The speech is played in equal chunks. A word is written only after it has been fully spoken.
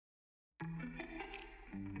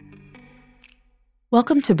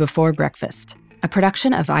Welcome to Before Breakfast, a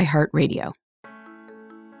production of iHeartRadio.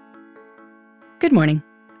 Good morning.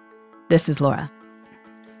 This is Laura.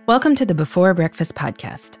 Welcome to the Before Breakfast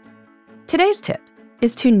podcast. Today's tip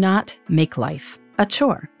is to not make life a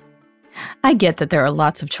chore. I get that there are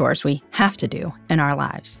lots of chores we have to do in our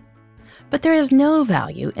lives, but there is no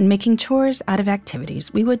value in making chores out of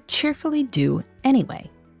activities we would cheerfully do anyway,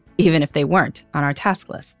 even if they weren't on our task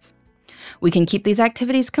lists. We can keep these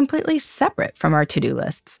activities completely separate from our to-do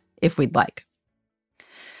lists if we'd like.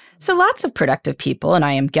 So lots of productive people, and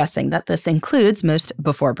I am guessing that this includes most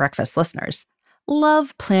Before Breakfast listeners,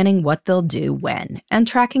 love planning what they'll do when and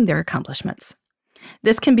tracking their accomplishments.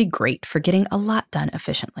 This can be great for getting a lot done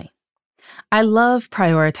efficiently. I love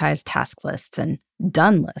prioritized task lists and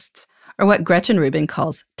done lists, or what Gretchen Rubin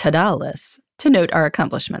calls ta-da lists, to note our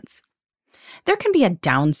accomplishments. There can be a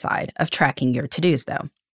downside of tracking your to-dos, though.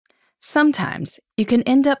 Sometimes you can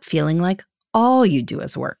end up feeling like all you do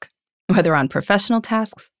is work, whether on professional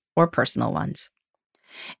tasks or personal ones.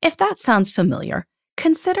 If that sounds familiar,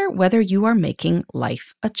 consider whether you are making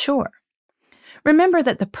life a chore. Remember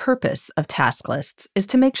that the purpose of task lists is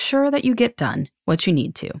to make sure that you get done what you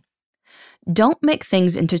need to. Don't make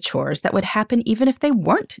things into chores that would happen even if they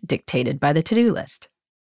weren't dictated by the to-do list.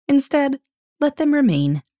 Instead, let them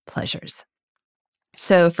remain pleasures.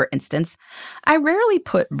 So, for instance, I rarely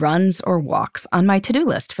put runs or walks on my to-do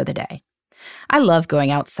list for the day. I love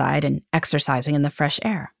going outside and exercising in the fresh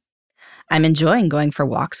air. I'm enjoying going for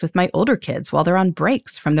walks with my older kids while they're on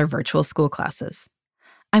breaks from their virtual school classes.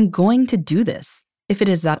 I'm going to do this if it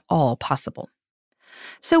is at all possible.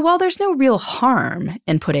 So while there's no real harm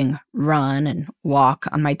in putting run and walk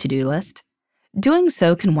on my to-do list, doing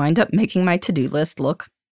so can wind up making my to-do list look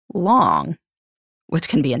long, which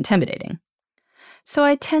can be intimidating. So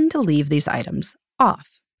I tend to leave these items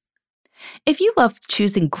off. If you love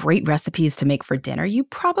choosing great recipes to make for dinner, you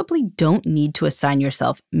probably don't need to assign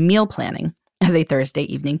yourself meal planning as a Thursday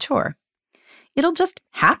evening chore. It'll just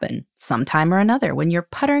happen sometime or another when you're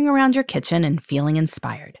puttering around your kitchen and feeling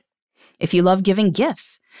inspired. If you love giving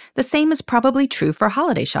gifts, the same is probably true for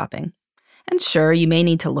holiday shopping. And sure, you may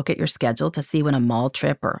need to look at your schedule to see when a mall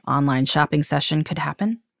trip or online shopping session could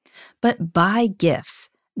happen. But buy gifts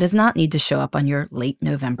does not need to show up on your late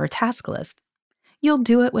November task list. You'll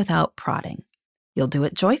do it without prodding. You'll do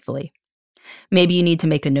it joyfully. Maybe you need to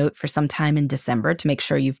make a note for some time in December to make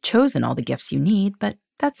sure you've chosen all the gifts you need, but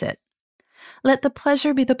that's it. Let the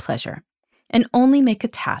pleasure be the pleasure, and only make a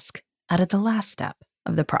task out of the last step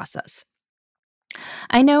of the process.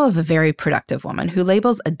 I know of a very productive woman who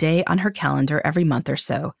labels a day on her calendar every month or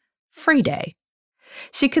so free day.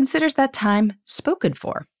 She considers that time spoken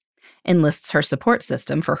for, enlists her support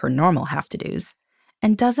system for her normal have-to-dos,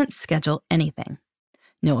 and doesn't schedule anything.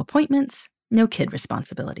 No appointments, no kid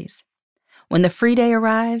responsibilities. When the free day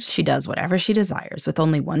arrives, she does whatever she desires with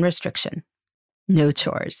only one restriction: no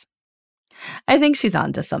chores. I think she's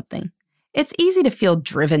onto something. It's easy to feel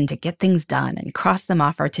driven to get things done and cross them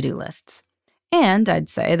off our to-do lists. And I'd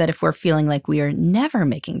say that if we're feeling like we are never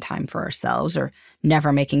making time for ourselves or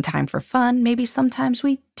never making time for fun, maybe sometimes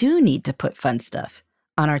we do need to put fun stuff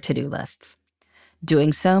on our to-do lists.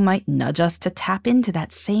 Doing so might nudge us to tap into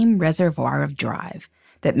that same reservoir of drive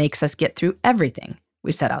that makes us get through everything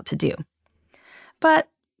we set out to do. But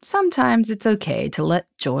sometimes it's okay to let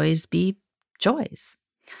joys be joys.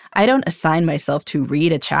 I don't assign myself to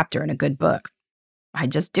read a chapter in a good book. I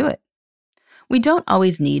just do it. We don't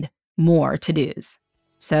always need more to-dos,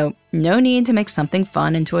 so no need to make something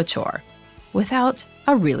fun into a chore without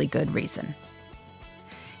a really good reason.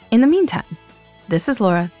 In the meantime, this is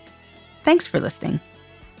Laura. Thanks for listening,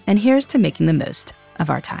 and here's to making the most of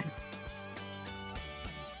our time.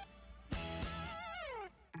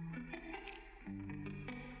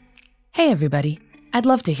 Hey everybody, I'd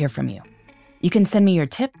love to hear from you. You can send me your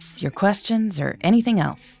tips, your questions, or anything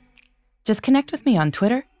else. Just connect with me on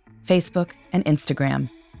Twitter, Facebook, and Instagram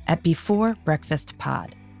at Before Breakfast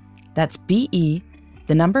Pod. That's BE,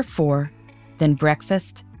 the number 4, then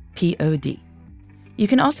breakfast, POD. You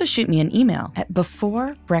can also shoot me an email at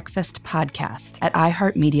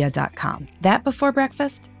beforebreakfastpodcast@iheartmedia.com. That Before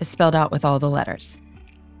Breakfast is spelled out with all the letters.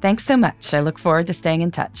 Thanks so much. I look forward to staying in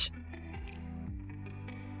touch.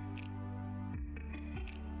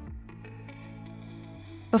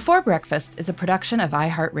 Before Breakfast is a production of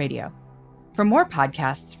iHeartRadio. For more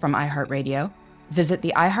podcasts from iHeartRadio, visit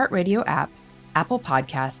the iHeartRadio app, Apple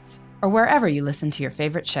Podcasts, or wherever you listen to your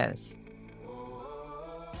favorite shows.